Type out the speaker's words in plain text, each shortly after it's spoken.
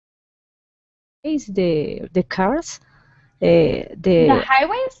Is the cars, The the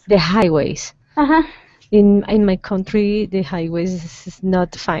highways? the highways. Uh-huh. In my country, the highways is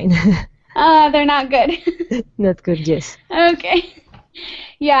not fine. They're not good. Not good, yes. Okay.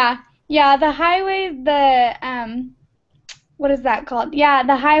 Yeah. Yeah, the highways, what is that called? Yeah,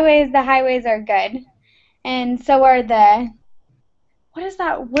 the highways are good. And so are what is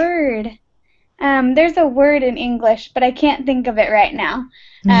that word? There's a word in English, but I can't think of it right now,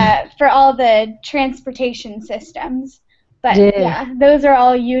 for all the transportation systems. But Yeah, yeah, those are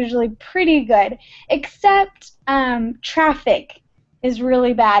all usually pretty good, except traffic is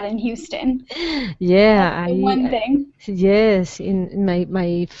really bad in Houston. That's yeah. the one thing. Yes. In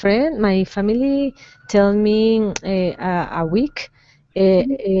my family tell me a week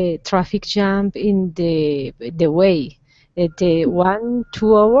a traffic jam in the way. The 1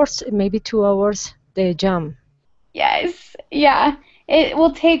 2 hours, maybe 2 hours, the jam. Yes, yeah. It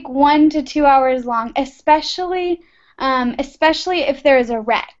will take 1 to 2 hours long, especially if there is a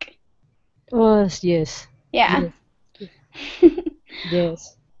wreck. Oh, yes, Yeah. yes,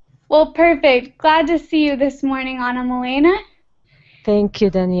 yes. Well, perfect. Glad to see you this morning, Anna Milena. Thank you,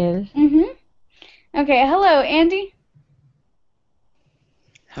 Daniel. Mhm. Okay, hello, Andy.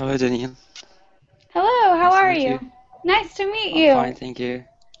 Hello, Daniel. Hello, how Nice to are meet you? you. Nice to meet I'm fine, you. thank you.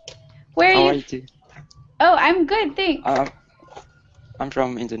 Where are How are you? you too? Oh, I'm good, thanks. Um, I'm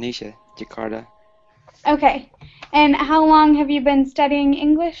from Indonesia, Jakarta. Okay. And how long have you been studying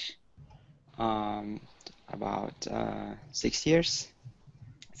English? Um, about 6 years.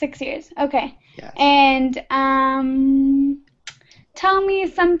 6 years. Okay. Yes. And tell me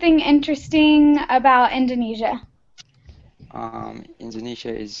something interesting about Indonesia.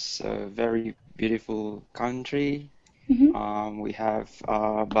 Indonesia is a very beautiful country. Mhm. We have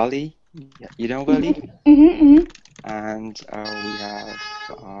Bali. You know Bali? Mhm. Mhm. Mhm. And we have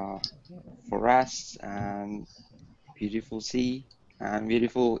forests and beautiful sea and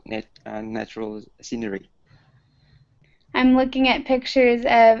beautiful natural scenery. I'm looking at pictures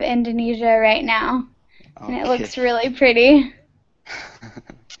of Indonesia right now, and it Okay. looks really pretty.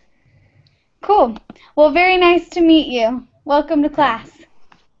 Cool. Well, very nice to meet you. Welcome to Yeah, class.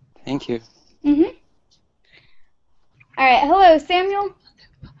 thank you. Mhm. All right. Hello, Samuel.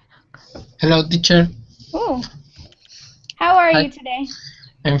 Hello, teacher. Ooh. How are Hi. you today?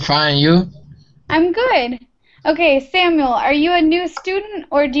 I'm fine. You? I'm good. Okay, Samuel, are you a new student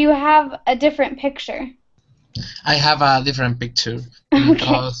or do you have a different picture? I have a different picture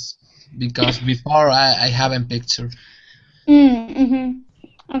Okay. because before I haven't picture. Mm-hmm.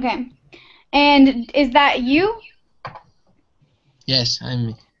 Okay. And is that you? Yes, I'm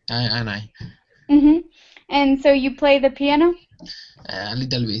me. I Mm-hmm. And so you play the piano? a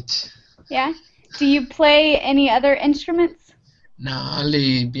little bit. Yeah. Do you play any other instruments? No,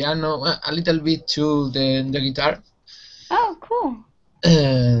 only piano. A little bit too the guitar. Oh, cool.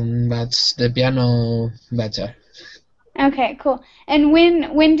 But the piano better. Okay, cool. And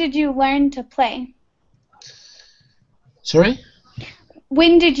when did you learn to play? Sorry?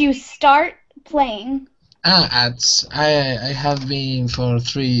 When did you start playing? I have been for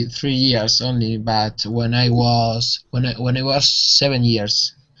three years only, but when I was 7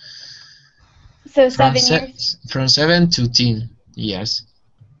 years, So from 7 years? from 7 to 10 years.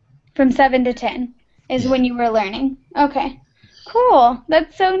 From 7 to 10 is Yeah. when you were learning. Okay. Cool.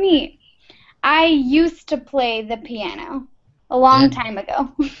 That's so neat. I used to play the piano a Yeah. long time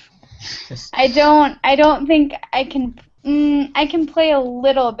ago. Yes. I don't think I can I can play a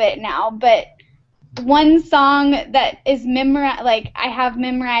little bit now, but one song that is memorized, like I have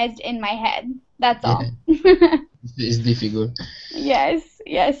memorized in my head. That's Yeah. all. It's difficult. Yes,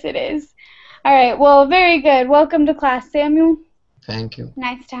 yes it is. All right. Well, very good. Welcome to class, Samuel. Thank you.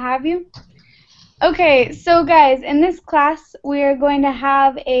 Nice to have you. Okay, so guys, in this class, we are going to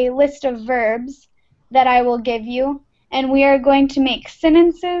have a list of verbs that I will give you, and we are going to make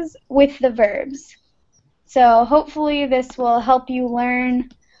sentences with the verbs. So hopefully this will help you learn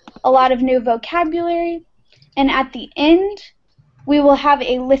a lot of new vocabulary, and at the end, we will have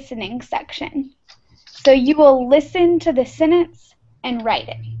a listening section. So you will listen to the sentence and write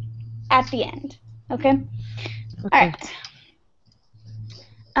it at the end, okay? All Okay. right.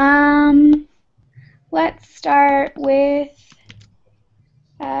 Let's start with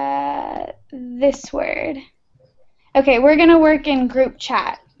this word. Okay, we're going to work in group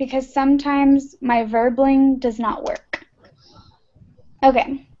chat because sometimes my verbling does not work.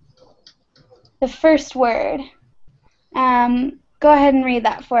 Okay, the first word. Go ahead and read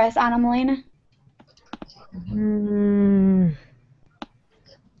that for us, Anna Melina. Mm,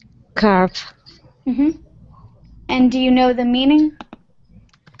 carve. And do you know the meaning?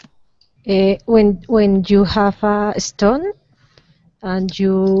 When you have a stone and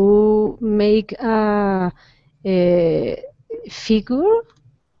you make a figure,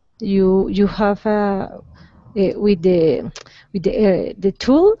 you have with the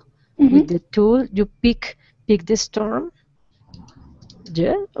tool, with Mhm. the tool you pick the storm,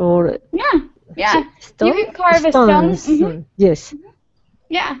 yeah, or Yeah. Yeah. You stone can carve a stone. stones, yes.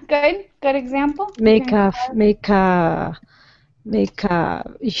 Yeah. Good. Good example. You Make can a carve. make a make a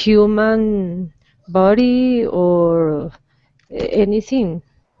human body or anything.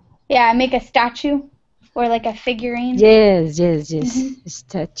 Yeah. Make a statue or like a figurine. Yes, yes, yes. Mhm.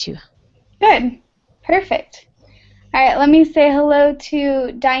 Statue. Good. Perfect. All right. Let me say hello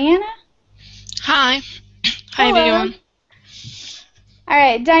to Diana. Hi. Hi Hello. everyone. All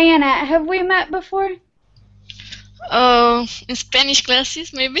right, Diana. Have we met before? In Spanish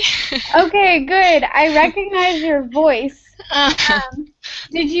classes maybe? Okay, good. I recognize your voice. Ah,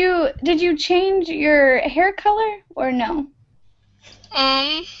 Did you change your hair color or no?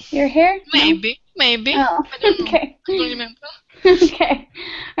 um, Your hair? No? maybe. Oh, I don't know. okay. I don't remember. Okay.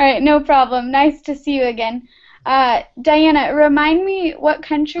 All right, no problem. Nice to see you again. Diana, remind me what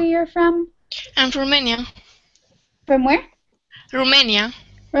country you're from? I'm from Romania. From where? Romania.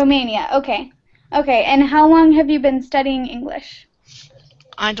 Romania. Okay. Okay, and how long have you been studying English?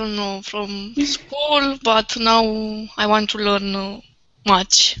 I don't know from school, but now I want to learn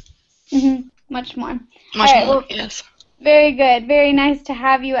much, Much more. All much right, more. well, Yes. very good. Very nice to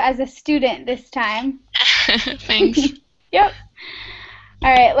have you as a student this time. Thanks. Yep.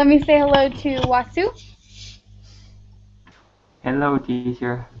 All right, let me say hello to Wasu. Hello,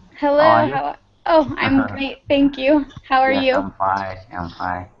 teacher. How are Hello. you? Oh, I'm great. Thank you. How are Yes, you? I'm fine. I'm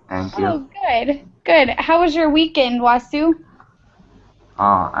fine. Thank you. Oh, good. Good. How was your weekend, Wasu?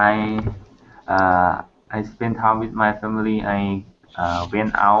 Oh, I spent time with my family. I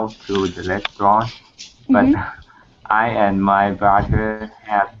went out to the restaurant, but hmm I and my brother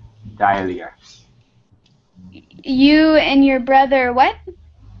had diarrhea. You and your brother what?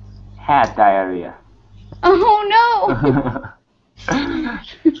 Had diarrhea. Oh no.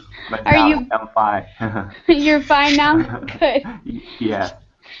 But Are now you I'm fine. you're fine now? Good. Yes.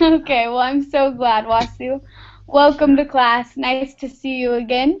 Okay, well, I'm so glad, Wasu. Welcome to class. Nice to see you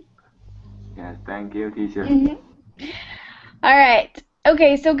again. Yes. Thank you, teacher. hmm All right.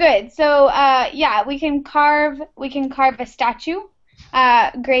 Okay, so good. So yeah, we can carve a statue.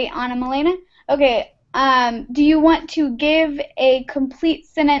 Great, Anna Milena. Okay. Do you want to give a complete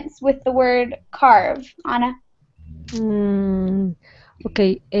sentence with the word carve, Anna? Mm,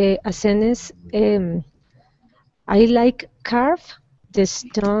 okay, a sentence. I like carve the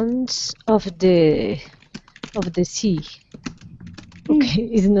stones of the sea. Mm. Okay,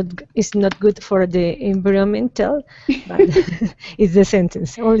 it's not good for the environmental, but it's the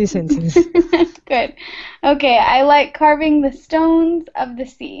sentence, only sentence. Good. Okay, I like carving the stones of the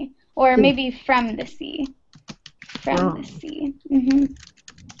sea, or Yes, maybe from the sea. From the from. sea.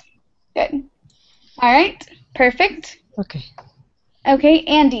 Good. All right. Perfect. Okay. Okay,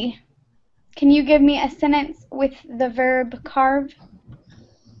 Andy, can you give me a sentence with the verb carve?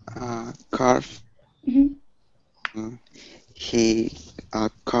 Carve. hmm Uh, he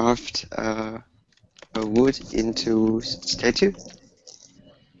carved a wood into statue.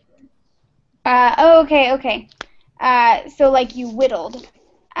 Okay, okay. So like you whittled.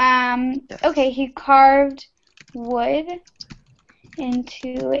 Yes. Okay, he carved wood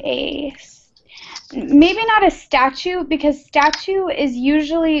into maybe not a statue because statue is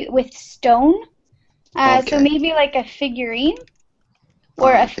usually with stone. So Okay. maybe like a figurine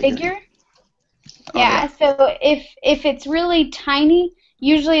or a Figurine. figure. Oh yeah. Yeah, so if it's really tiny,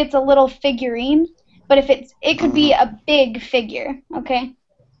 usually it's a little figurine, but it could be Uh-huh. a big figure, okay?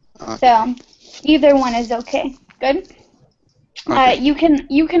 Okay. So either one is okay. Good. Okay.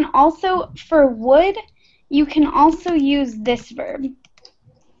 You can also for wood, you can also use this verb,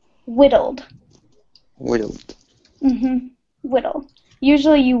 whittled. Whittled. Whittle.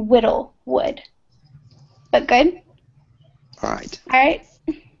 Usually you whittle wood. But good. All right. All right.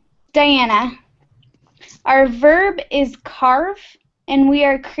 Diana, our verb is carve, and we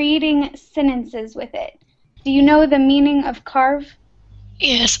are creating sentences with it. Do you know the meaning of carve?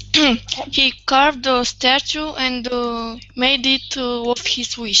 Yes. Okay. He carved the statue and made it of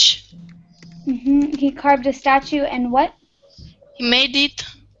his wish. He carved a statue and what? He made it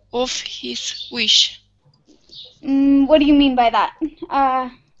of his wish. What do you mean by that?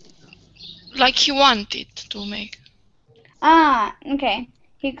 Like he wanted to make. Okay.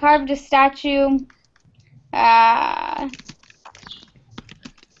 He carved a statue. I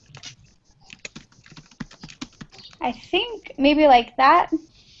think maybe like that.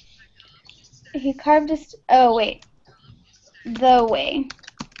 He carved a. Oh wait, the way.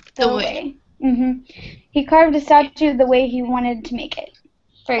 The way. He carved a statue the way he wanted to make it.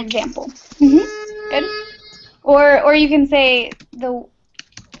 For example. Good. Or you can say the.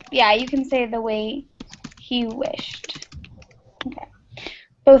 Yeah, you can say the way he wished. Okay.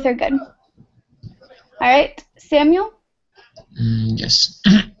 Both are good. All right, Samuel. Yes.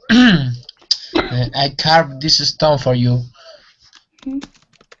 I carved this stone for you.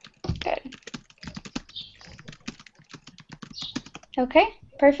 Good. Okay,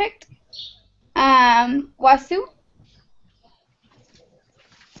 perfect. Wasu.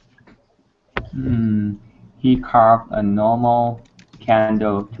 He carved a normal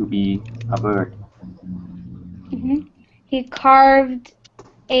candle to be a bird. He carved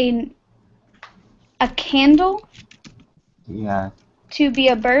a candle Yeah. to be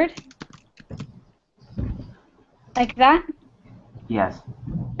a bird. Like that. Yes.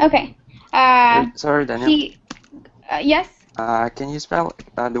 Okay. Sorry, Daniel. Yes. Can you spell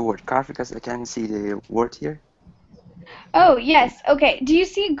the word carve because I can't see the word here? Oh yes. Okay. Do you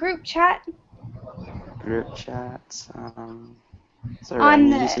see group chat? Group chats. Sorry, On I'm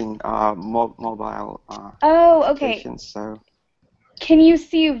the. using mobile Oh, okay. applications, so Can you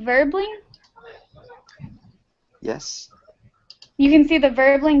see Verbling? yes. You can see the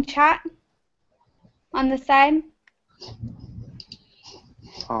Verbling chat on the side.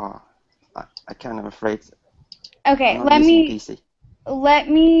 Oh, I kind of afraid. Okay. I'm not using PC. Let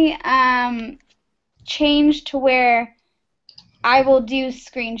me change to where I will do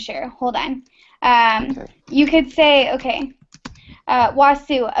screen share. Hold on. Okay. You could say, okay,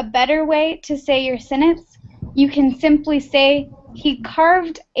 Wasu, a better way to say your sentence, you can simply say, he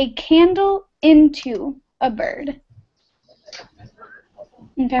carved a candle into a bird.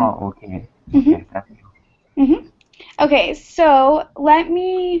 Okay. Oh, okay. Okay, thank you. Okay, so let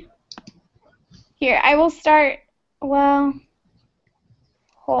me, here, I will start, well,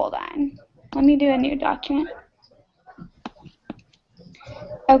 hold on. Let me do a new document.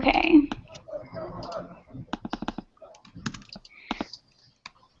 Okay.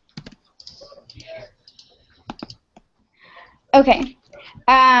 Okay.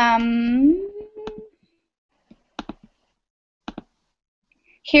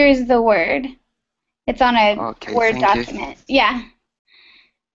 Here's the word. It's on a Okay, Word thank you. document. Yeah.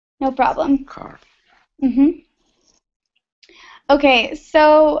 No problem. Carve. Okay,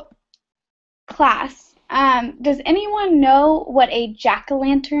 so class, does anyone know what a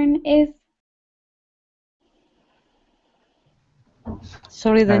jack-o'-lantern is?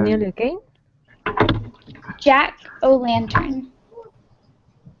 Sorry, Daniel, again? Jack-o'-lantern.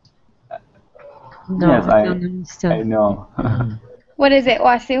 No, Yes, I I don't understand. know. What is it,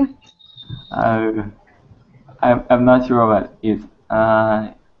 Wasu? I'm not sure, but it's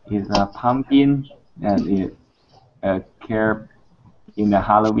a pumpkin that is carved in the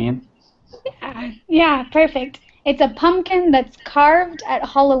Halloween. Yeah, perfect. It's a pumpkin that's carved at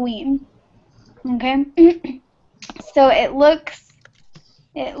Halloween. Okay? So it looks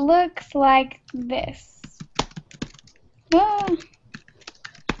like this. Ah.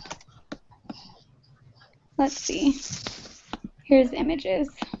 Let's see. Here's images.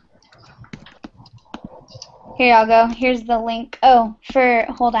 Here I'll go. Here's the link. Oh,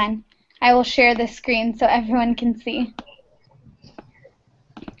 hold on. I will share the screen so everyone can see.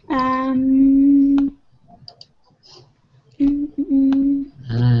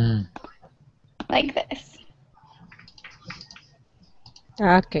 Like this.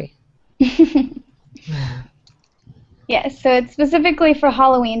 Okay. Yes, so it's specifically for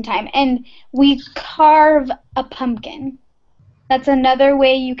Halloween time. And we carve a pumpkin. That's another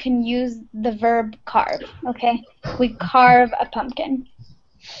way you can use the verb carve, okay? We carve a pumpkin.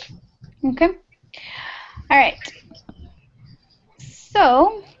 Okay? All right.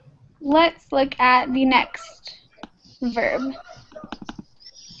 So, let's look at the next verb.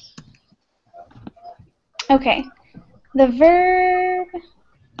 Okay. The verb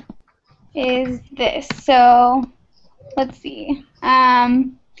is this. So, let's see.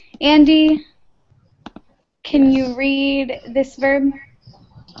 Andy, can you read this verb?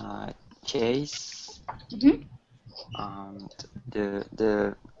 Chase.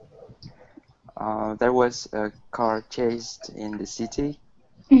 There was a car chased in the city.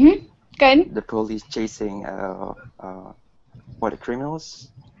 Good. The police chasing the criminals.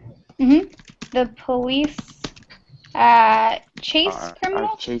 The police chase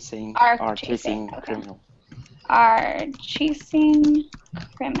criminals? Are chasing Okay. criminals. Are chasing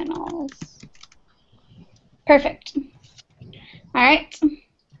criminals. Perfect. All right.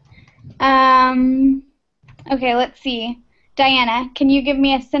 Okay, let's see. Diana, can you give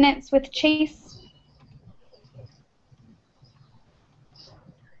me a sentence with chase?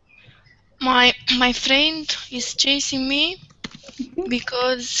 My friend is chasing me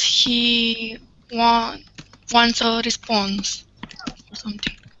because he wants a response or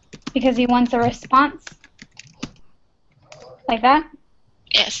something. Because he wants a response? Like that?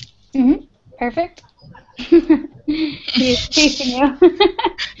 Yes. Perfect. He is chasing you.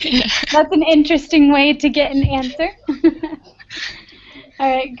 Yeah. That's an interesting way to get an answer.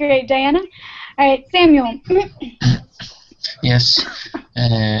 All right, great, Diana. All right, Samuel. Yes.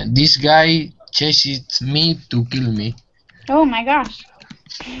 This guy chased me to kill me. Oh my gosh.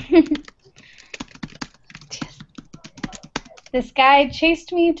 This guy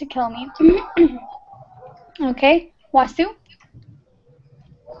chased me to kill me. Okay, Wasu.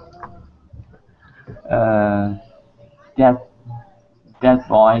 That that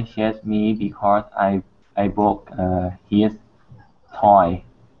boy chased me because I broke his toy.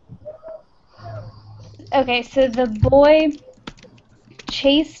 Okay, so the boy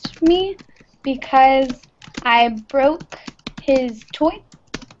chased me because I broke his toy.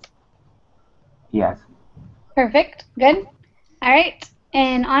 Yes. Perfect. Good. All right.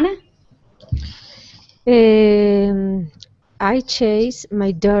 And Anna? I chase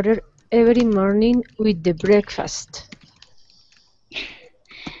my daughter every morning with the breakfast.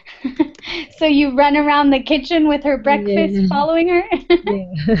 So you run around the kitchen with her breakfast Yeah. following her?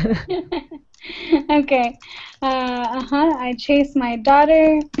 Yeah. Okay. I chase my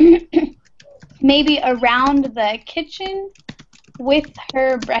daughter maybe around the kitchen with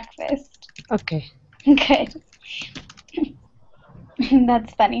her breakfast. Okay. Good.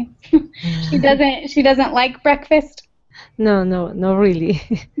 That's funny. She doesn't like breakfast. No, not really.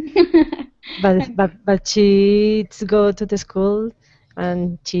 But she go to the school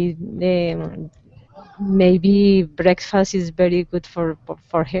and she maybe breakfast is very good for her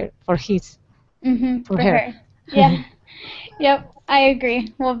for For her. her. Yeah. Yep, I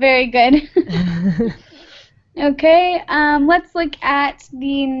agree. Well, very good. Okay, let's look at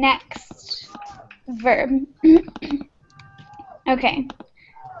the next verb. Okay.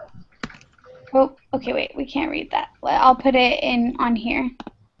 Oh, okay, wait, we can't read that. I'll put it in on here.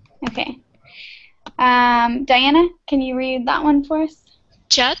 Okay. Diana, can you read that one for us?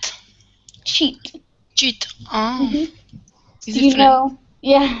 Chat? Cheat. Cheat. Oh. Do Is you different. know?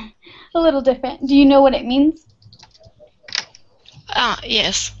 Yeah, a little different. Do you know what it means?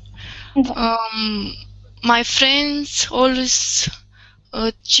 Yes. Okay. My friends always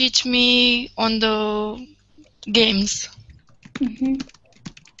cheat me on the games.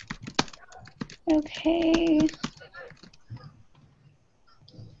 Okay.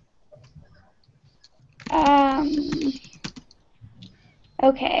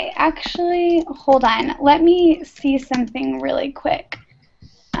 Okay, actually, hold on. Let me see something really quick.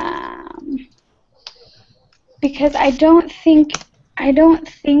 Because I don't think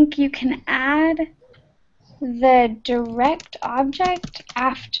you can add the direct object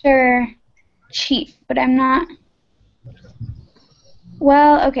after cheat, but I'm not.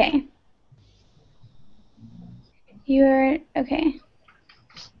 Well, okay. You're okay.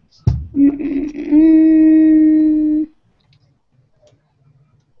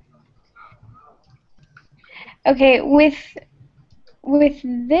 Okay, with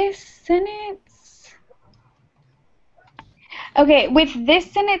this sentence. Okay, with this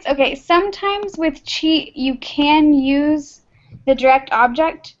sentence, okay, sometimes with cheat you can use the direct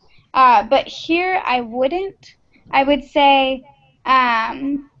object, but here I wouldn't. I would say,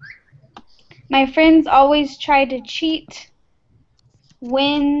 my friends always try to cheat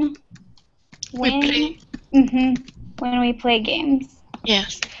when We play. when we play games.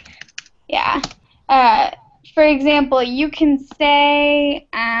 Yes. Yeah. For example, you can say,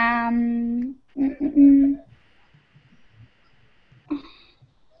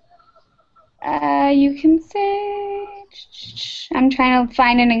 you can say, I'm trying to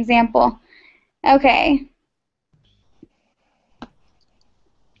find an example. Okay.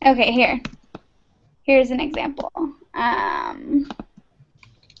 Okay, here's an example.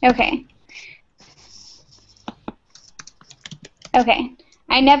 Okay. Okay.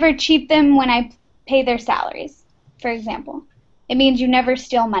 I never cheat them when I pay their salaries, for example. It means you never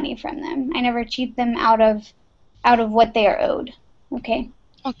steal money from them. I never cheat them out of what they are owed. Okay.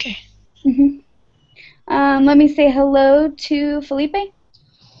 Okay. Let me say hello to Felipe.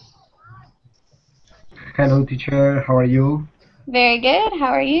 Hello, teacher. How are you? Very good. How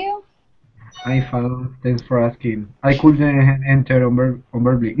are you? I'm fine. Thanks for asking. I couldn't enter on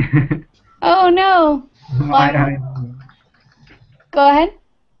Verbly. Oh no. I Go ahead.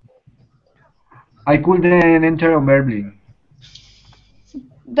 I couldn't enter on Verbly.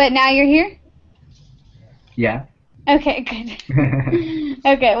 But now you're here? Yeah. Okay, good.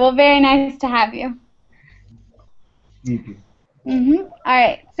 Okay, well, very nice to have you. Me too. All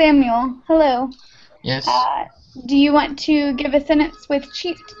right, Samuel, hello. Yes. Do you want to give a sentence with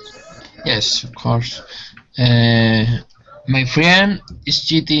cheat? Yes, of course. My friend is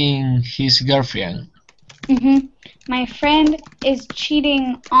cheating his girlfriend. My friend is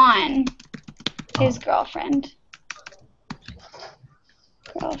cheating on his girlfriend.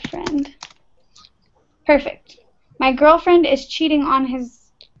 Girlfriend. Perfect. My girlfriend is cheating on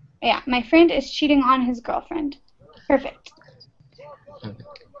his. Yeah, my friend is cheating on his girlfriend. Perfect.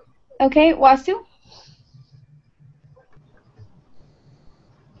 Okay, Wasu?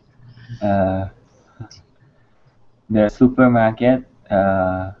 Uh, the supermarket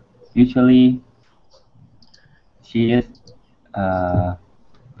usually cheats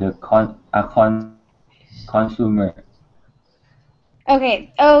the consumer.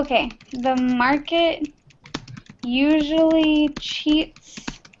 Okay, okay. The market usually cheats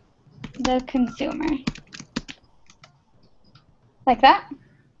the consumer. Like that?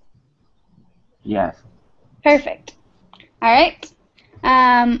 Yes. Perfect. All right.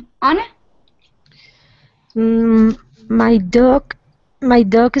 Anna? Mm, my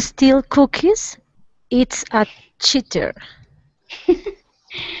dog steal cookies. It's a cheater.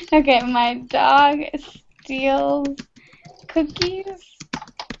 Okay, my dog steals cookies.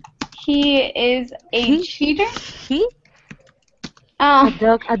 He is a He cheater. he Oh,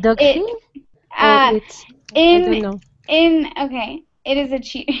 a dog it he or uh it's I don't in know. okay, it is a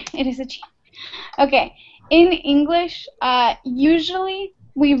cheat. It is a cheat. Okay, in English, usually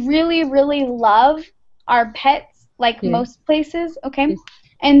we really, really love our pets, like Yeah. most places. Okay, Yes.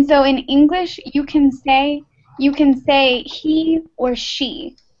 and so in English, you can say he or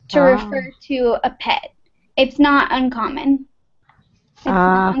she to Ah. refer to a pet. It's not uncommon. It's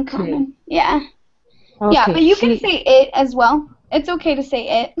not Okay. uncommon. Yeah, yeah, Okay. but you can He. say it as well. It's okay to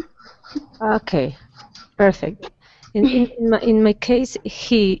say it. Okay. Perfect. In my case,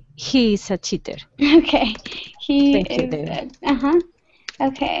 he is a cheater. Okay, he Thank you, is. David.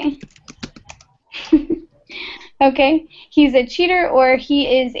 Okay. Okay, he's a cheater or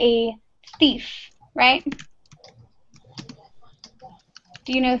he is a thief, right?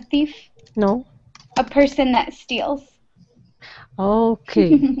 Do you know thief? No. A person that steals.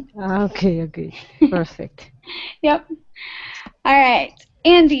 Okay. Okay. Perfect. Yep. All right,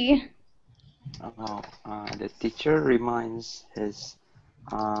 Andy. The teacher reminds his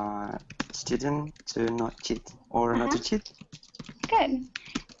student to not cheat or not to cheat. Good.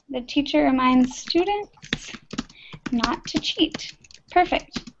 The teacher reminds students not to cheat.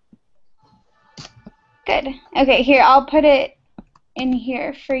 Perfect. Good. Okay, here, I'll put it in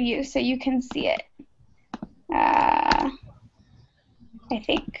here for you so you can see it. I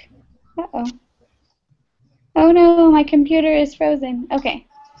think. Uh-oh. Oh no, my computer is frozen. Okay.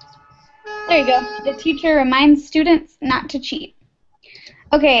 There you go. The teacher reminds students not to cheat.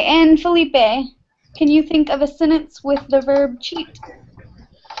 Okay, and Felipe, can you think of a sentence with the verb cheat?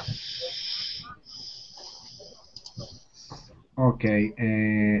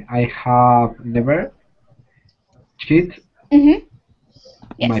 Okay. I have never cheat Mm-hmm.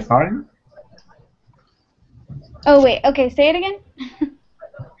 my Yes. parents. Oh, wait. Okay, say it again.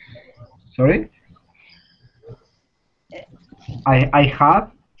 Sorry. I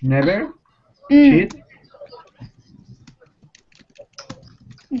have never Mm. cheat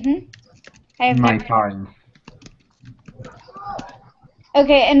Mm-hmm. I have my never. parents.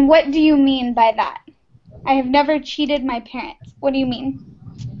 Okay, and what do you mean by that? I have never cheated my parents. What do you mean?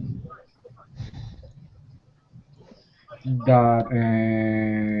 That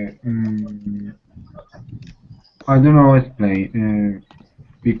I don't know explain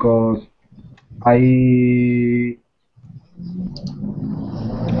because I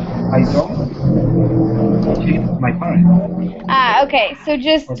I don't cheat my parents. Okay. So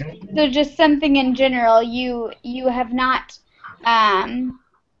just Okay. something in general. You have not um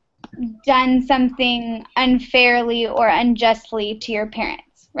done something unfairly or unjustly to your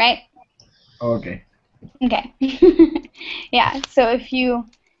parents, right? Okay. Okay. Yeah. So if you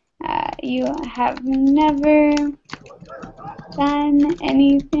have never done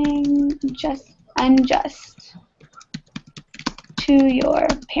anything just unjust to your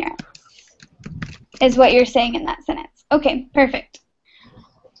parents, is what you're saying in that sentence. Okay. Perfect.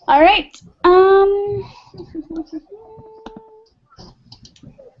 All right.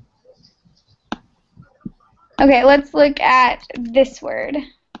 Okay. Let's look at this word.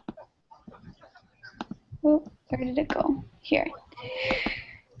 Oh, where did it go? Here.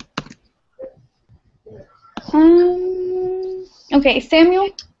 Okay, Samuel.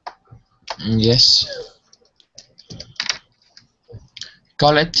 Yes.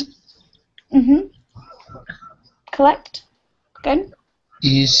 collect Collect. Good.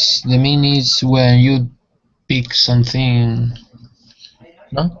 is the meaning is when you pick something,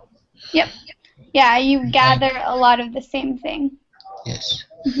 no? Yep. Yeah, you Like, gather a lot of the same thing. yes.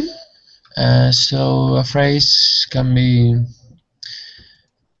 Mhm. So a phrase can be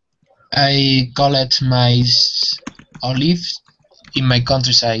I collect my olives in my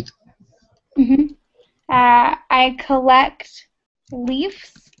countryside. Mhm. I collect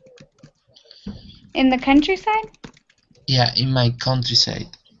leaves in the countryside. Yeah, in my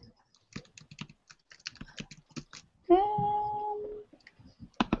countryside. Um,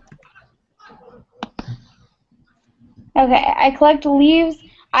 Okay, I collect leaves.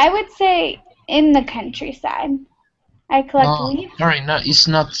 I would say in the countryside. I collect No, leaves. sorry, no, it's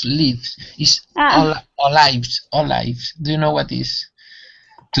not leaves. It's Uh, olives. Olives. Do you know what is?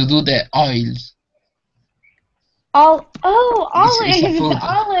 To do the oils. It's a olives, food.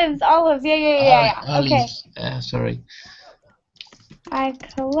 olives. Yeah. Okay, Olives. Sorry. I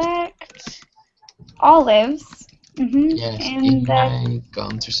collect olives. Yes, In in the my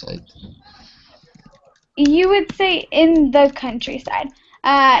countryside. You would say in the countryside.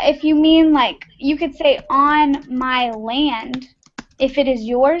 If you mean like you could say on my land, if it is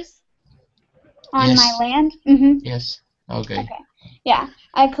yours, on my Yes. land. Yes. Okay. Okay. Yeah,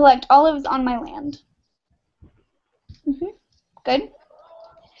 I collect olives on my land. Good.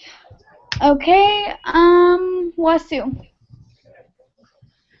 Okay. Wasu.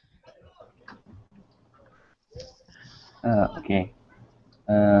 Okay.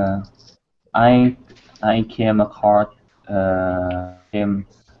 Uh, I I came across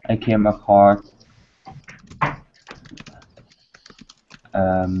I came across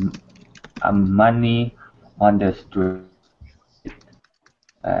um money on the street,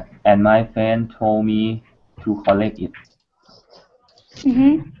 and my friend told me to collect it.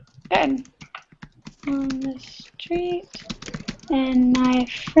 Good. On the street, and my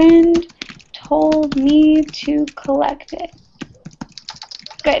friend told me to collect it.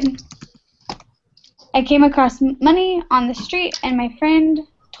 Good. I came across money on the street, and my friend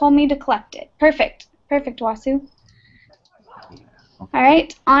told me to collect it. Perfect. Perfect, Wasu. All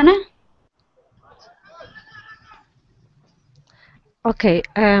right, Anna. Okay,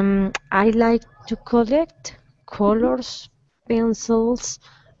 I like to collect colors, pencils,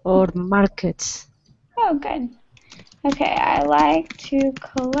 or markers. Oh, good. Okay, I like to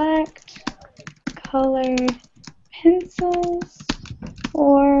collect colored pencils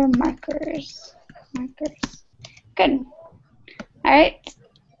or markers. Good. All right,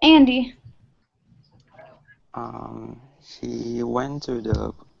 Andy. He went to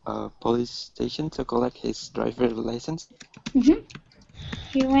the police station to collect his driver's license.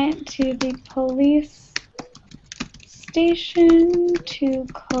 He went to the police station to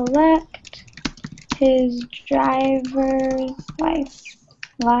collect his driver's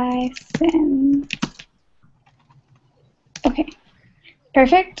license. Okay,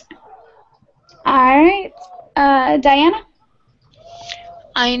 perfect. All right, Diana.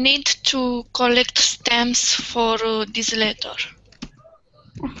 I need to collect stamps for this letter.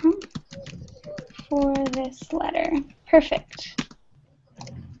 For this letter. Perfect.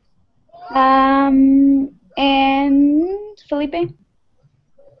 And Felipe?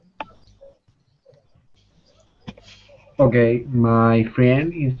 Okay, my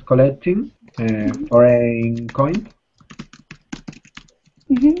friend is collecting foreign coins.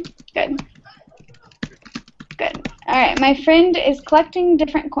 Good. Good. All right, my friend is collecting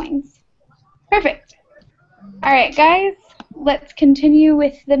different coins. Perfect. All right, guys, let's continue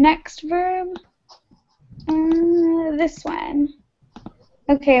with the next verb. This one.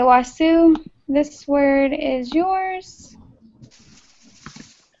 Okay, Wasu, this word is yours.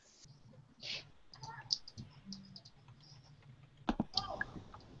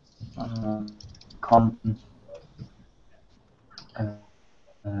 Com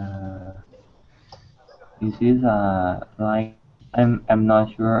uh, this is like I'm not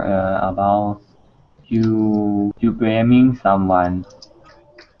sure about you blaming someone,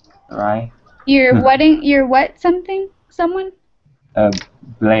 right? You're what something? Someone? uh,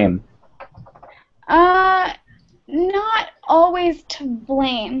 Blame. Uh, Not always to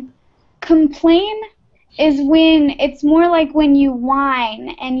blame. Complain is when it's more like when you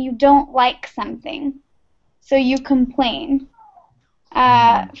whine and you don't like something, so you complain.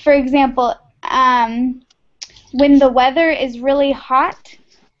 For example, when the weather is really hot,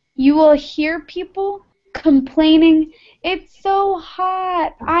 you will hear people complaining, "It's so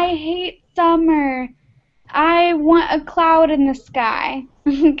hot. I hate summer. I want a cloud in the sky."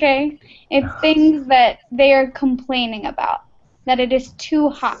 Okay? It's things that they are complaining about. that it is too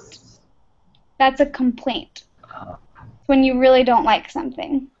hot. That's a complaint. Uh, When you really don't like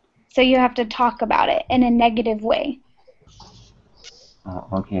something. So you have to talk about it in a negative way.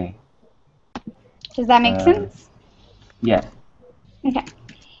 okay. Does that make sense? Yes. Okay.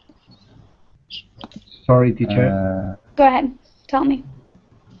 Sorry, teacher. Go ahead. Tell me.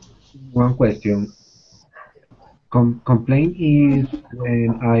 One question. Complaint is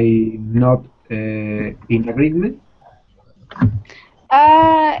when I'm not in agreement.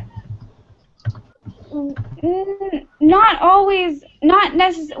 Not always, not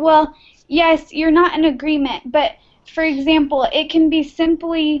necessarily. Well, yes, you're not in agreement, but for example, it can be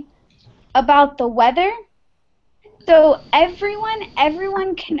simply about the weather. So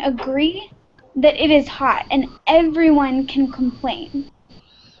everyone can agree that it is hot, and everyone can complain.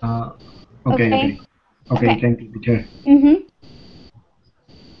 Okay. Okay. Thank you, teacher.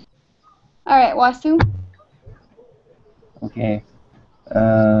 All right, Wasu. Okay.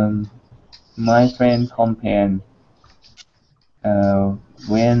 My friend complained uh,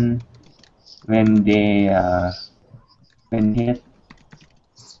 when when they when taste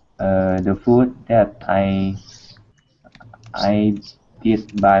the food that I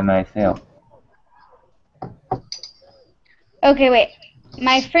did by myself. Okay, wait.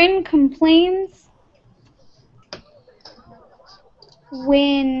 My friend complains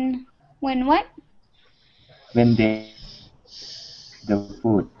when what? When they the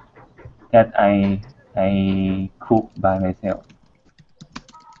food that I cook by myself.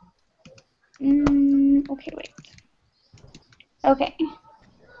 Okay, wait. Okay.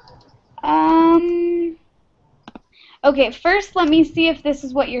 Okay, first let me see if this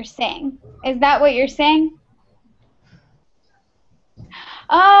is what you're saying. Is that what you're saying?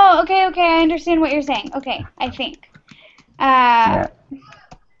 Oh, okay, I understand what you're saying. Okay, I think. Yeah.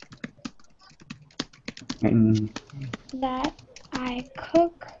 When That I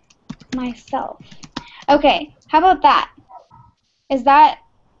cook myself. Okay, how about that? Is that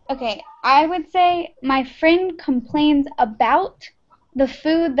okay? I would say my friend complains about the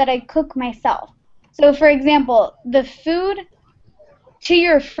food that I cook myself. So, for example, the food to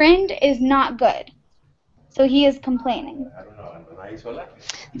your friend is not good. So he is complaining.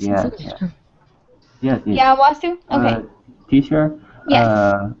 yeah, yeah. Yes, yes. Yeah, Wasu? Okay. Teacher,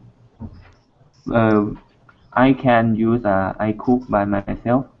 Yes. uh, I can use I cook by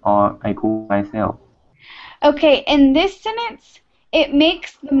myself or I cook myself. Okay, in this sentence, it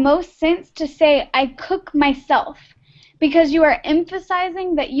makes the most sense to say I cook myself because you are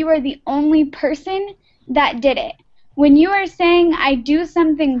emphasizing that you are the only person that did it. When you are saying I do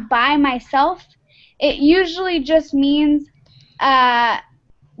something by myself, it usually just means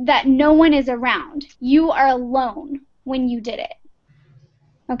that no one is around. You are alone when you did it.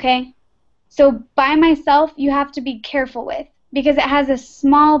 Okay? So by myself, you have to be careful with because it has a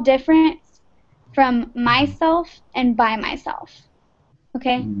small difference from myself and by myself.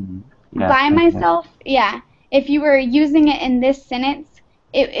 Okay? Yeah, By okay. myself, yeah. If you were using it in this sentence,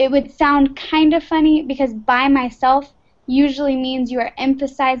 it would sound kind of funny because by myself usually means you are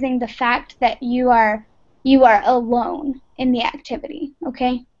emphasizing the fact that you are alone in the activity.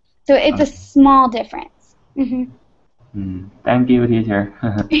 Okay? So it's a small difference. Thank you, teacher.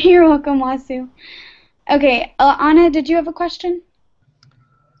 You're welcome, Wasu. Okay, Anna, did you have a question?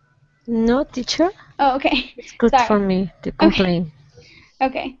 No, teacher. Oh, okay. It's good Sorry. for me to complain.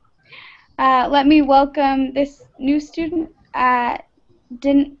 Okay. Let me welcome this new student,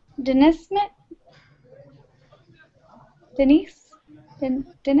 Denise Smith? Denise?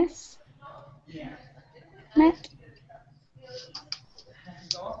 Dennis? Met?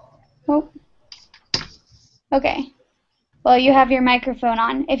 Oh. Okay. Well, you have your microphone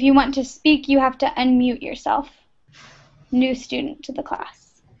on. If you want to speak, you have to unmute yourself. New student to the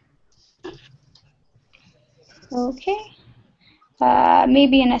class. Okay.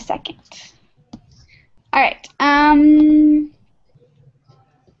 Maybe in a second. All right.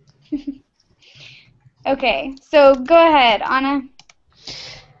 Okay. So go ahead, Anna.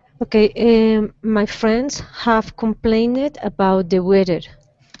 Okay, my friends have complained about the weather.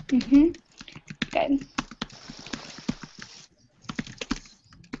 Good.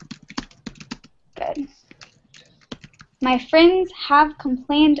 Good. My friends have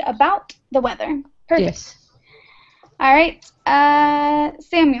complained about the weather. Perfect. Yes. All right.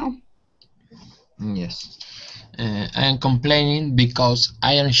 Samuel. Yes. I am complaining because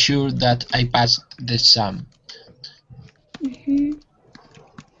I am sure that I passed the exam.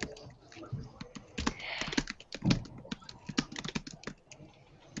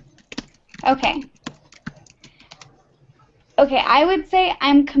 Okay. Okay, I would say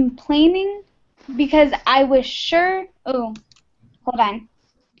I'm complaining because I was sure. Oh, hold on.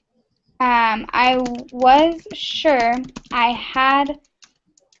 I was sure I had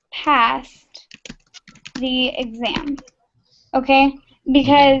passed the exam. Okay?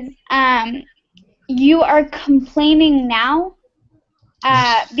 Because you are complaining now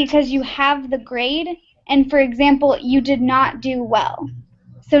because you have the grade, and for example, you did not do well.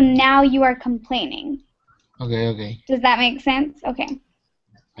 So now you are complaining. Okay. Does that make sense? Okay.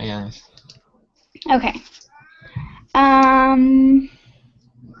 I understand. Okay.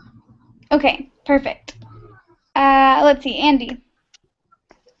 Okay, perfect. Let's see, Andy.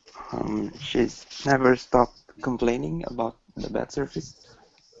 She's never stopped complaining about the bad service.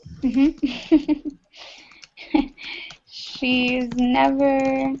 She's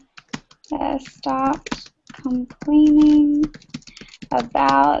never stopped complaining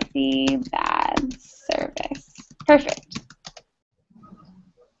about the bad service. Perfect.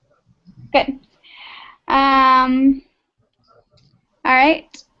 Good. All right.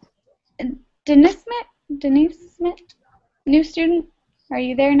 Denise Smith, new student. Are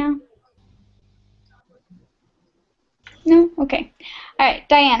you there now? No? Okay. All right,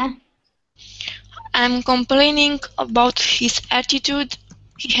 Diana. I'm complaining about his attitude.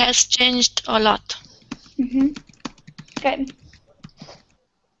 He has changed a lot. Good.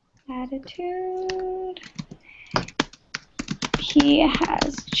 Attitude. He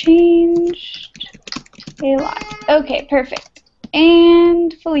has changed a lot. Okay, perfect.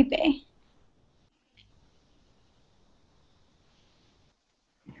 And Felipe.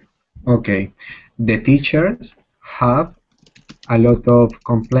 Okay. The teachers have a lot of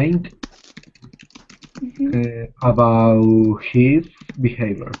complaint about his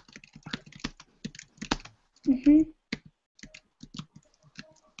behavior.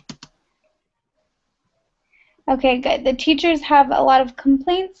 Okay, good. The teachers have a lot of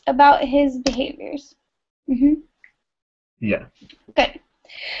complaints about his behaviors. Yeah. Good.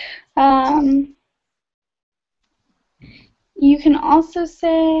 You can also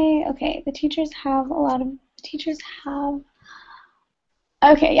say, okay, the teachers have a lot of,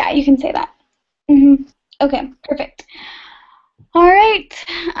 okay, yeah, you can say that. Okay, perfect. All right.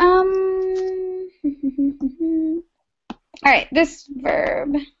 All right, this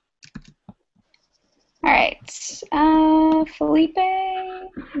verb. All right, Felipe,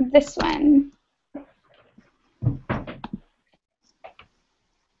 this one.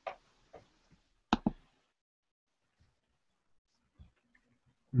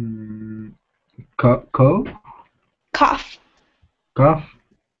 Cough. Cough.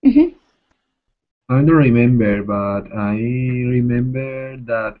 I don't remember, but I remember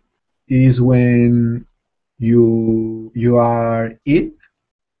that is when you are ill.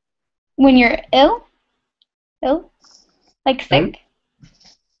 When you're ill? Like sick?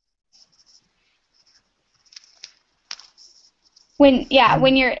 Ill?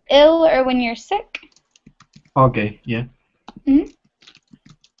 When you're ill or when you're sick? Okay, yeah.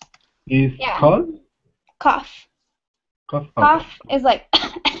 Is cold? Cough. Cough. Okay. Cough is like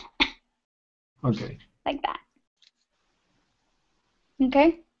Okay. like that.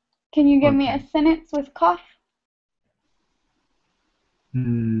 Okay? Can you give me a sentence with cough? I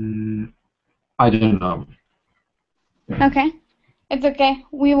don't know. Okay. It's okay.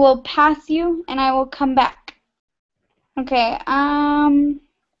 We will pass you and I will come back. Okay,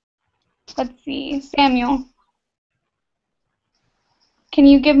 let's see. Samuel. Can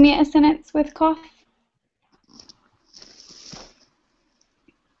you give me a sentence with cough?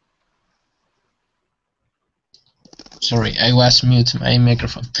 Sorry, I was mute my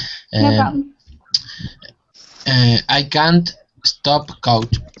microphone. No problem. I can't stop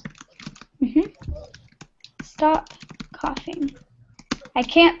coughing. Stop coughing. I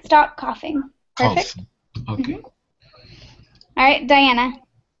can't stop coughing. Perfect. Okay. All right, Diana.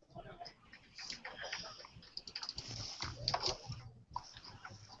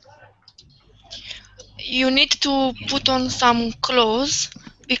 You need to put on some clothes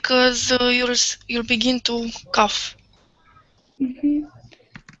because you'll begin to cough.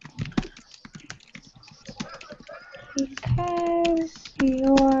 Because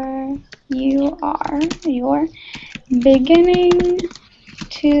you're beginning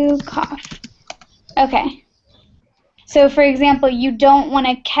to cough. Okay. So, for example, you don't want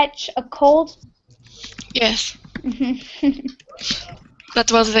to catch a cold? Yes. That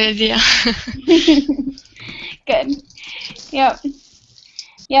was the idea. Good.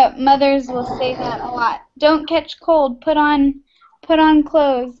 Yep, mothers will say that a lot. Don't catch cold. Put on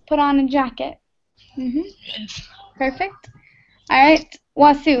clothes. Put on a jacket. Yes. Perfect. All right,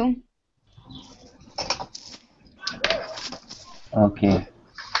 Wasu. Okay.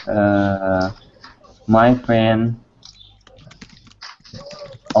 My friend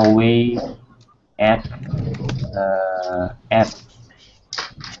always at at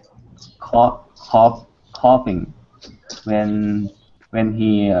coughing when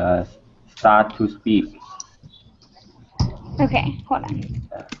he start to speak. Okay, hold on.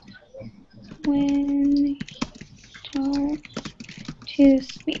 When he starts to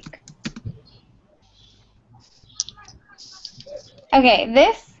speak. Okay,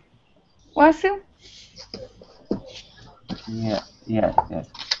 this, Wasu? Yeah, yes, yes.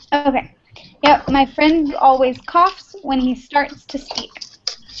 Okay. Yep, my friend always coughs when he starts to speak.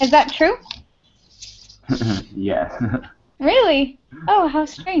 Is that true? Yes. Really? Oh, how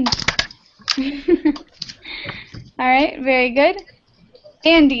strange. All right, very good.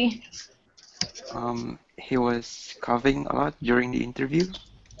 Andy. He was coughing a lot during the interview.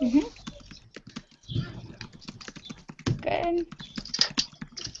 Mm-hmm. Good.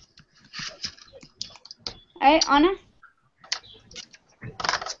 All right, Anna.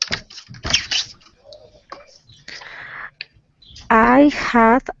 I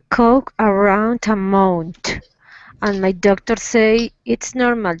had cough around a month, and my doctor say it's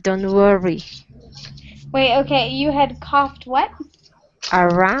normal, don't worry. Wait, okay, you had coughed what?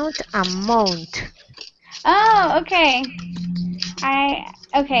 Around a month. Oh, okay.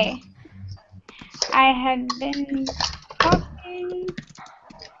 Okay. I had been coughing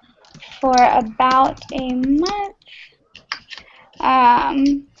for about a month.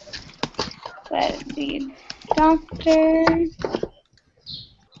 Um, but the doctor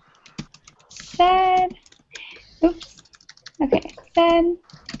said, oops, okay, said,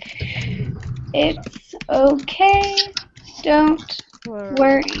 it's okay, don't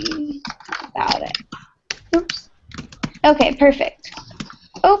worry about it. Oops. Okay, perfect.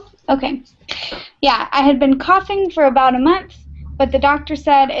 Oh, okay. Yeah, I had been coughing for about a month, but the doctor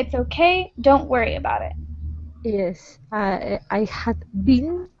said it's okay, don't worry about it. Yes, I had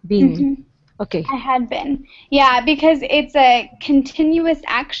been. hmm Okay. I had been. Yeah, because it's a continuous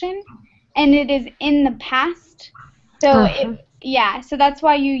action and it is in the past. So Uh-huh. so that's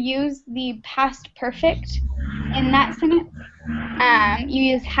why you use the past perfect in that sentence. You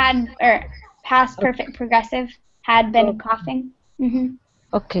use had or past perfect progressive, had been Okay, coughing. Mhm.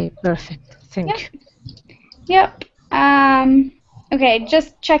 okay, perfect. Thank Yep. you. Yep. Okay,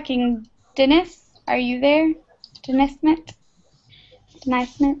 just checking. Dennis, are you there? Dennis Smith?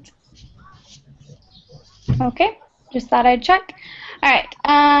 Dennis Smith? Okay, just thought I'd check. All right,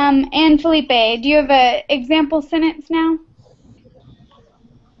 and Felipe, do you have an example sentence now?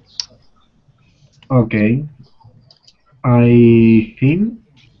 Okay. I think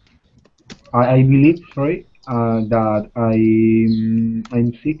I believe, sorry, that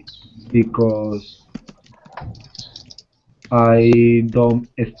I'm sick because I don't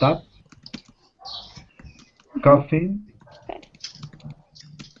stop Mhm. coughing Good.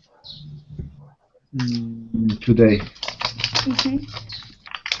 today. Mhm.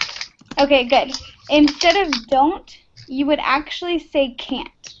 Okay, good. Instead of don't, you would actually say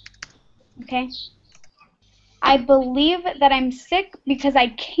can't. Okay? I believe that I'm sick because I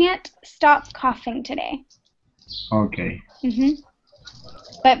can't stop coughing today. Okay. Mhm.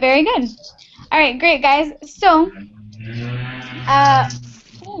 But very good. All right, great guys. So,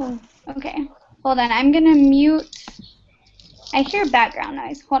 oh, okay. Hold on. I'm gonna mute. I hear background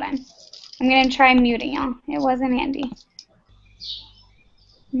noise. Hold on. I'm gonna try muting y'all. It wasn't Andy.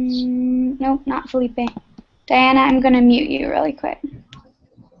 Nope, not Felipe. Diana, I'm gonna mute you really quick.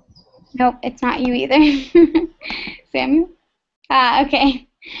 Nope, it's not you either. Samuel? Okay.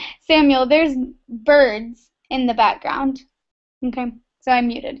 Samuel, there's birds in the background. Okay, so I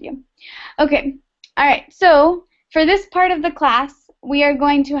muted you. Okay, all right, so for this part of the class, we are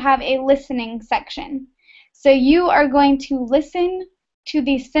going to have a listening section. So you are going to listen to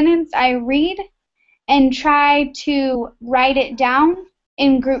the sentence I read and try to write it down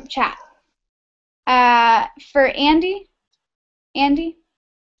in group chat. For Andy,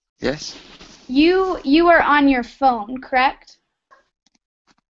 Yes. you are on your phone, correct?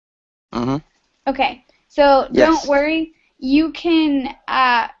 Mm-hmm. Okay, so don't Yes. worry. You can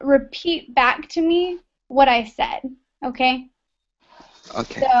repeat back to me what I said. Okay.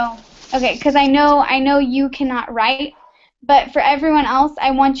 Okay. So okay, because I know you cannot write, but for everyone else,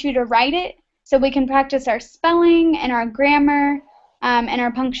 I want you to write it so we can practice our spelling and our grammar and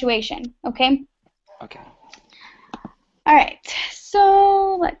our punctuation. Okay. Okay. All right.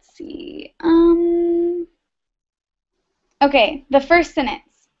 So let's see. Okay, the first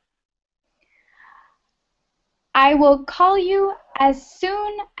sentence. I will call you as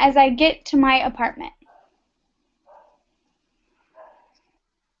soon as I get to my apartment.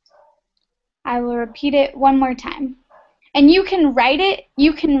 I will repeat it one more time. And you can write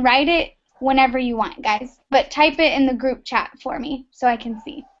it whenever you want, guys. But type it in the group chat for me so I can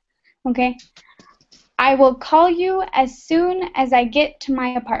see. Okay? I will call you as soon as I get to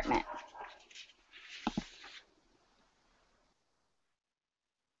my apartment.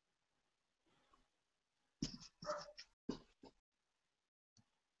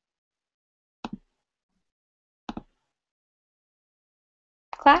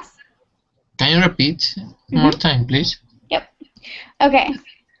 Class? Can you repeat one more time, please? Yep. Okay.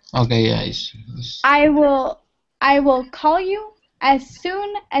 Okay, guys. I will call you as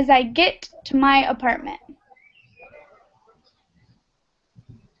soon as I get to my apartment.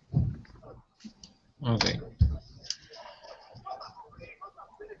 Okay.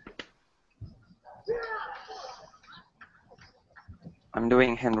 I'm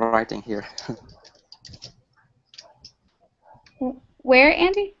doing handwriting here. Where,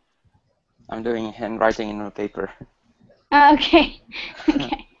 Andy? I'm doing handwriting in the paper. Okay.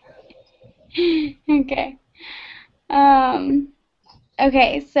 Okay. Okay.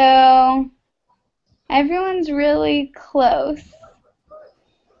 Okay, so everyone's really close.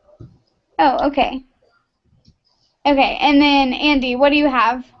 Oh, okay. Okay, and then Andy, what do you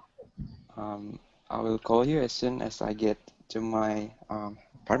have? I will call you as soon as I get to my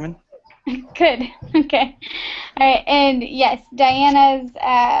apartment. Good. Okay. All right, and yes, Diana's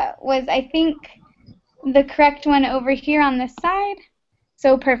was, I think, the correct one over here on this side.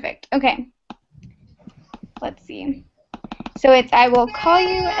 So perfect. Okay. Let's see. So it's I will call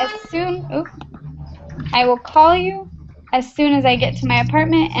you as soon. I will call you as soon as I get to my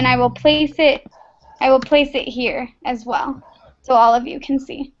apartment, and I will place it. I will place it here as well, so all of you can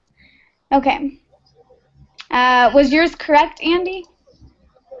see. Okay. Was yours correct, Andy?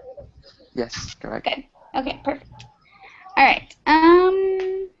 Yes, correct. Good. Okay, perfect. All right.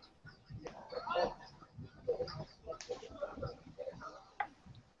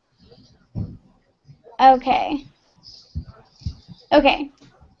 Okay. Okay.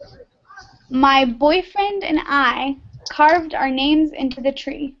 My boyfriend and I carved our names into the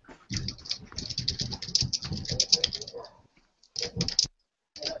tree.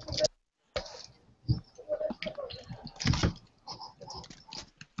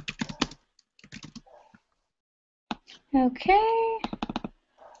 Okay.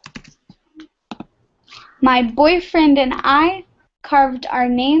 My boyfriend and I carved our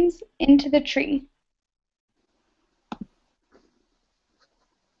names into the tree.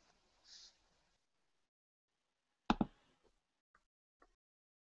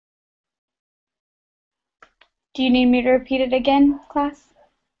 Do you need me to repeat it again, class?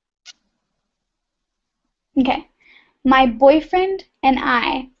 Okay. My boyfriend and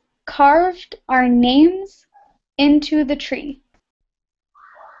I carved our names into the tree.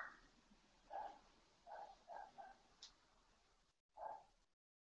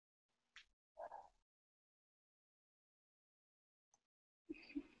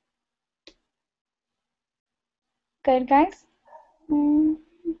 Good, guys?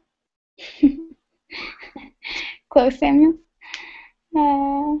 Close, Samuel.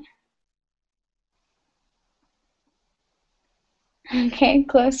 Okay,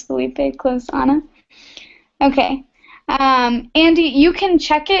 close, Felipe. Close, Anna. Okay. Andy, you can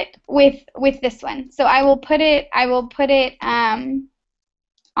check it with this one. So I will put it on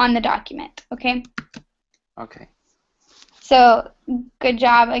the document. Okay. Okay. So good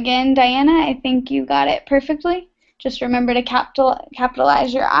job again, Diana. I think you got it perfectly. Just remember to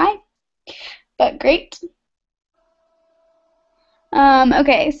capitalize your I. But great.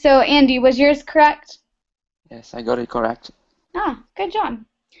 Okay, so Andy, was yours correct? Yes, I got it correct. Ah, good job.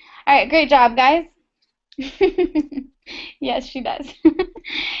 All right, great job, guys. Yes, she does.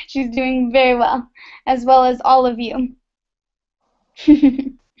 She's doing very well as all of you.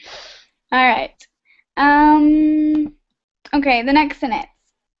 All right. Okay, the next sentence.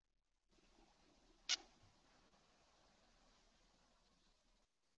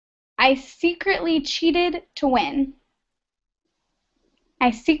 I secretly cheated to win.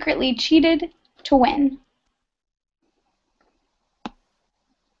 I secretly cheated to win.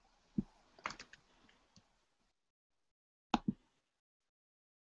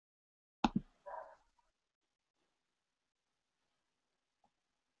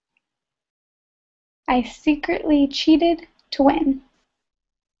 I secretly cheated to win.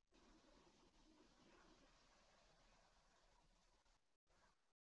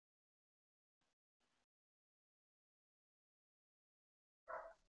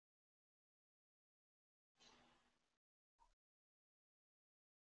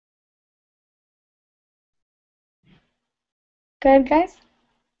 Good, guys?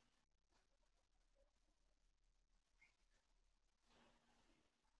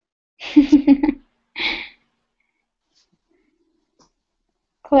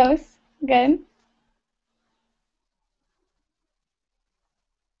 Close. Good.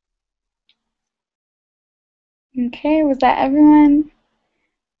 Okay, was that everyone?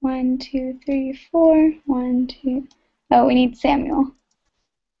 1, 2, 3, 4. 1, 2. Oh, we need Samuel.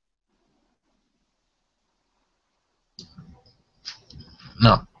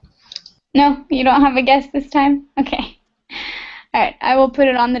 No. No, you don't have a guess this time? Okay. All right, I will put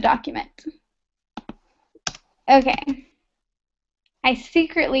it on the document. Okay. I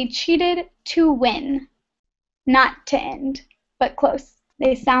secretly cheated to win, not to end, but close.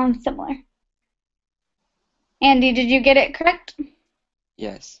 They sound similar. Andy, did you get it correct?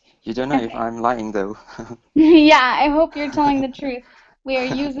 Yes. You don't know if Okay. I'm lying though. Yeah, I hope you're telling the truth. We are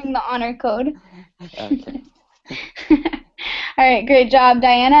using the honor code. Okay. All right, great job,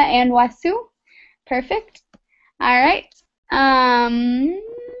 Diana and Wasu. Perfect. All right.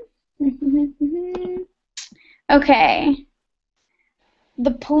 Okay.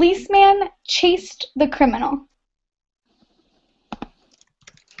 The policeman chased the criminal.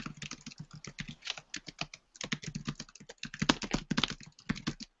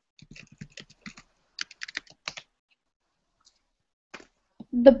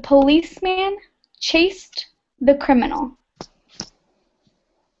 The policeman chased the criminal.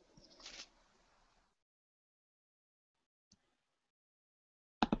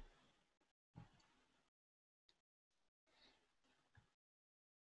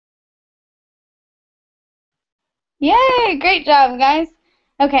 Yay! Great job, guys.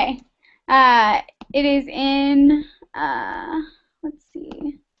 Okay. It is in, let's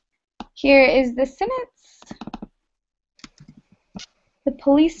see. Here is the sentence. The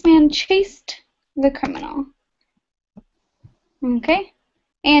policeman chased the criminal. Okay.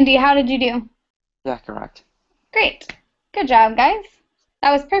 Andy, how did you do? Yeah, correct. Great. Good job, guys.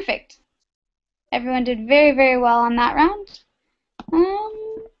 That was perfect. Everyone did very, very well on that round.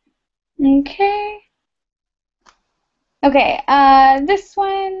 Okay. Okay, this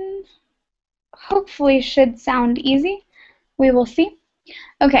one hopefully should sound easy. We will see.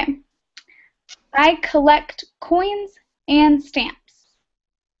 Okay. I collect coins and stamps.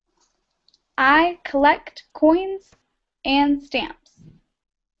 I collect coins and stamps.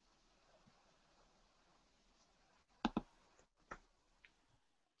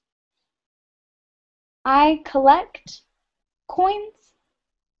 I collect coins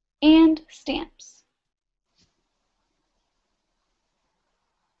and stamps.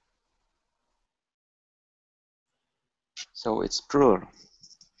 So it's plural.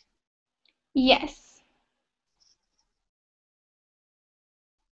 Yes.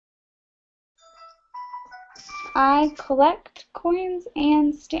 I collect coins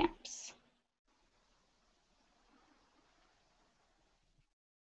and stamps.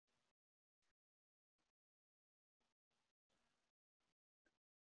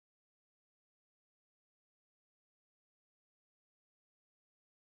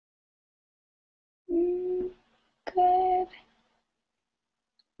 Good.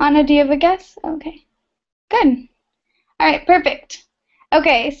 Anna, do you have a guess? Okay. Good. All right, perfect.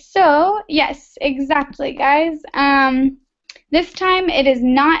 Okay, so yes, exactly, guys. This time it is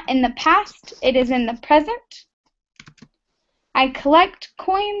not in the past, it is in the present. I collect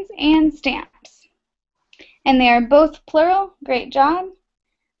coins and stamps. And they are both plural. Great job.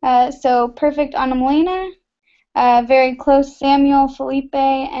 So perfect, Anna Melina. Very close, Samuel, Felipe,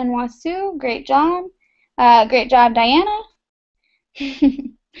 and Wasu. Great job. Great job, Diana.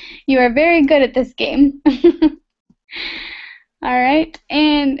 You are very good at this game. All right,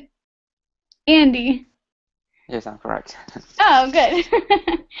 and Andy. Yes, I'm correct. Oh, good.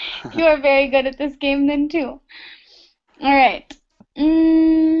 You are very good at this game then too. All right.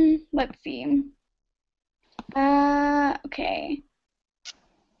 Let's see. Okay.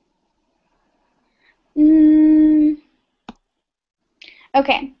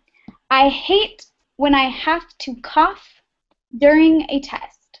 Okay. I hate when I have to cough during a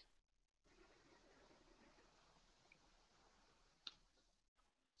test.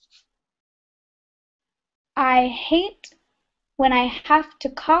 I hate when I have to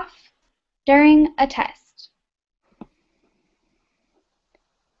cough during a test.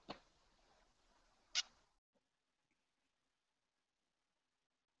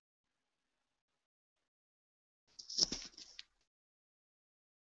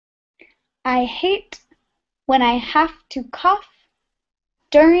 I hate when I have to cough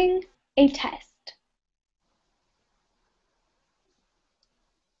during a test.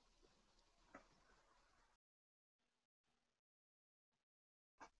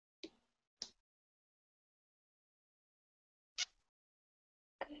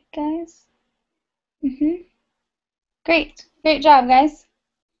 guys? Great. Great job, guys.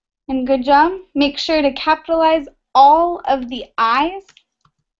 And good job. Make sure to capitalize all of the I's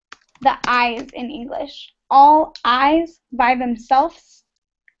in English. All I's by themselves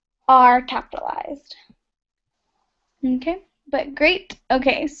are capitalized. Okay, but great.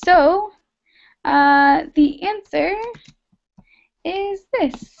 Okay, so the answer is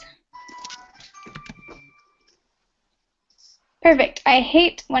this. Perfect. I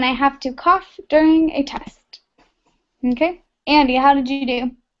hate when I have to cough during a test. Okay, Andy, how did you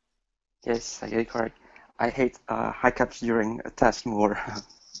do? Yes, I get it correct. I hate hiccups during a test more.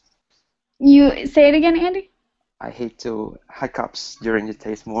 You say it again, Andy? I hate to hiccups during the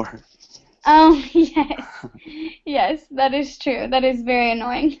test more. Oh, yes. Yes, that is true. That is very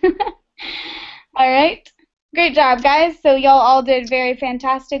annoying. All right. Great job, guys. So y'all all did very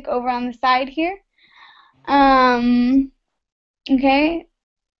fantastic over on the side here. Okay.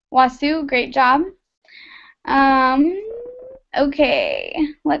 Wasu, great job. Okay.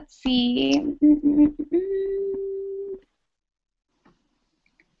 Let's see.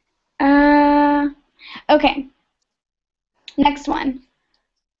 Okay. Next one.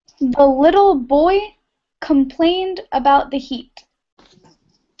 The little boy complained about the heat.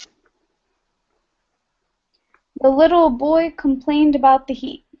 The little boy complained about the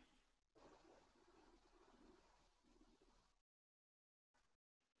heat.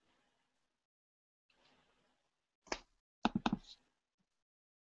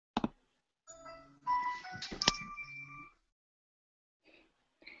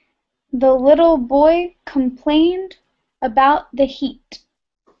 The little boy complained about the heat.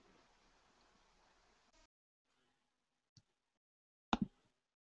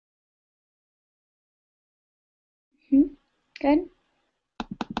 Good.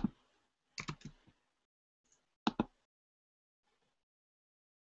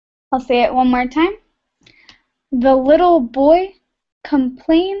 I'll say it one more time. The little boy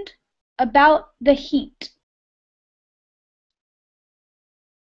complained about the heat.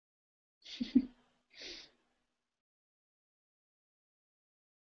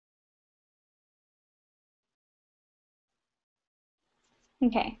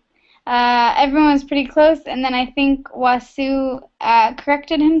 Okay. Everyone was pretty close, and then I think Wasu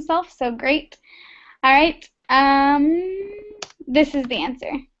corrected himself, so great. All right. This is the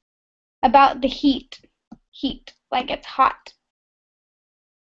answer. About the heat. Heat, like it's hot.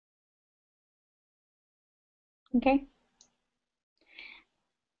 Okay.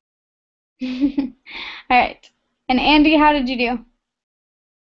 All right. And Andy, how did you do?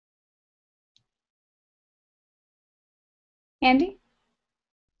 Andy?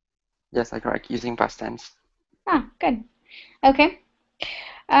 Yes, I correct. Using past tense. Ah, good. Okay.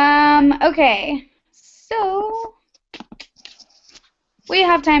 Okay. So we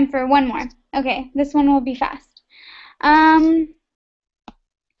have time for one more. Okay, this one will be fast.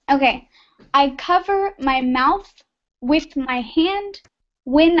 Okay. I cover my mouth with my hand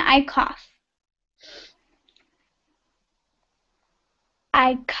when I cough.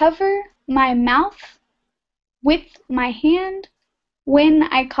 I cover my mouth with my hand when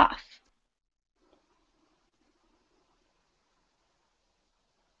I cough.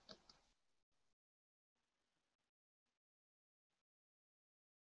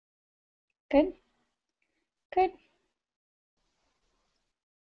 Good? Good.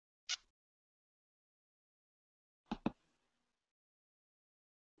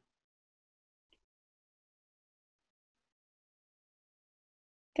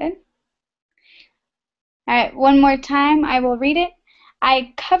 Good. All right, one more time. I will read it.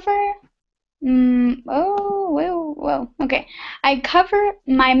 I cover. Whoa. Okay. I cover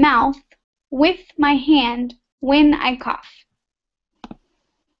my mouth with my hand when I cough.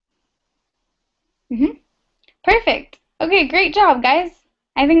 Perfect. Okay, great job, guys.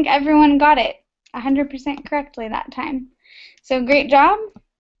 I think everyone got it 100% correctly that time. So great job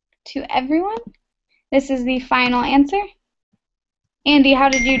to everyone. This is the final answer. Andy, how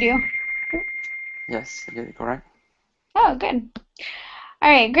did you do? Yes, I get it correct. Oh, good. All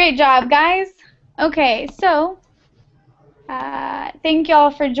right, great job, guys. Okay, so thank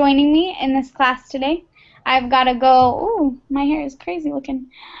y'all for joining me in this class today. I've got to go. Ooh, my hair is crazy looking.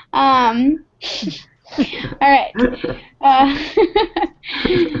 All right. All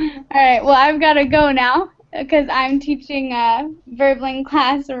right, well, I've got to go now because I'm teaching a Verbling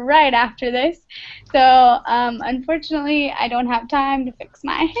class right after this. So, unfortunately, I don't have time to fix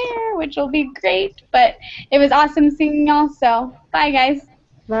my hair, which will be great, but it was awesome seeing y'all, so bye, guys.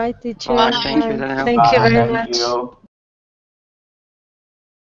 Bye, teacher. Bye. Thank you, Bye. Danielle. Thank you Bye, very thank much. you.